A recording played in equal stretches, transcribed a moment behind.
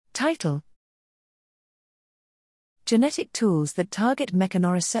Title: Genetic tools that target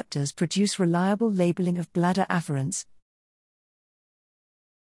mechanoreceptors produce reliable labeling of bladder afferents.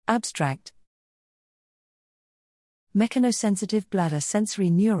 Abstract: Mechanosensitive bladder sensory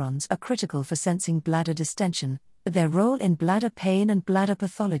neurons are critical for sensing bladder distension, but their role in bladder pain and bladder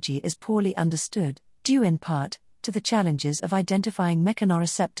pathology is poorly understood, due in part to the challenges of identifying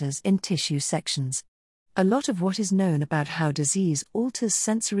mechanoreceptors in tissue sections. A lot of what is known about how disease alters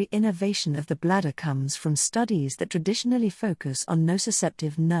sensory innervation of the bladder comes from studies that traditionally focus on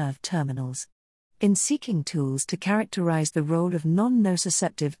nociceptive nerve terminals. In seeking tools to characterize the role of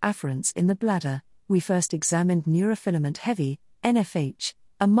non-nociceptive afferents in the bladder, we first examined neurofilament-heavy, NFH,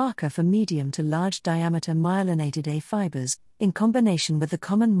 a marker for medium to large diameter myelinated A fibers, in combination with the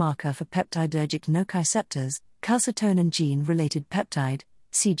common marker for peptidergic nociceptors, calcitonin gene-related peptide,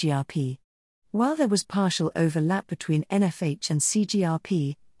 CGRP. While there was partial overlap between NFH and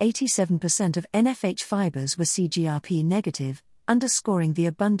CGRP, 87% of NFH fibers were CGRP negative, underscoring the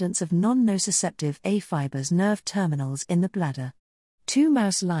abundance of non-nociceptive A fibers nerve terminals in the bladder. 2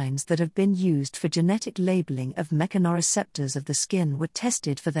 mouse lines that have been used for genetic labeling of mechanoreceptors of the skin were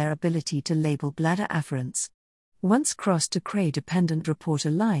tested for their ability to label bladder afferents. Once crossed to Cray-dependent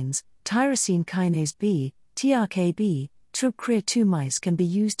reporter lines, tyrosine kinase B, TRKB, TRPCRE2 mice can be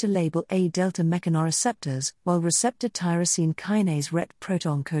used to label A-delta mechanoreceptors, while receptor tyrosine kinase RET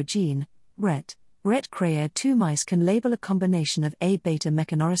protoncogene, RET, RET-CRE2 mice can label a combination of A-beta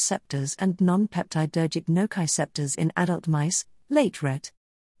mechanoreceptors and non-peptidergic nociceptors in adult mice, late RET.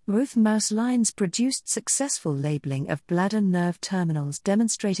 Both mouse lines produced successful labeling of bladder nerve terminals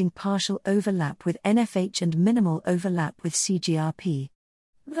demonstrating partial overlap with NFH and minimal overlap with CGRP.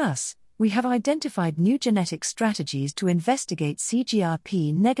 Thus, we have identified new genetic strategies to investigate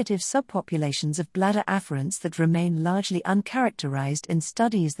CGRP-negative subpopulations of bladder afferents that remain largely uncharacterized in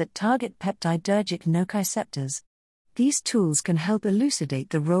studies that target peptidergic nociceptors. These tools can help elucidate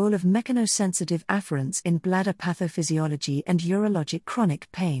the role of mechanosensitive afferents in bladder pathophysiology and urologic chronic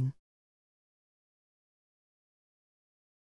pain.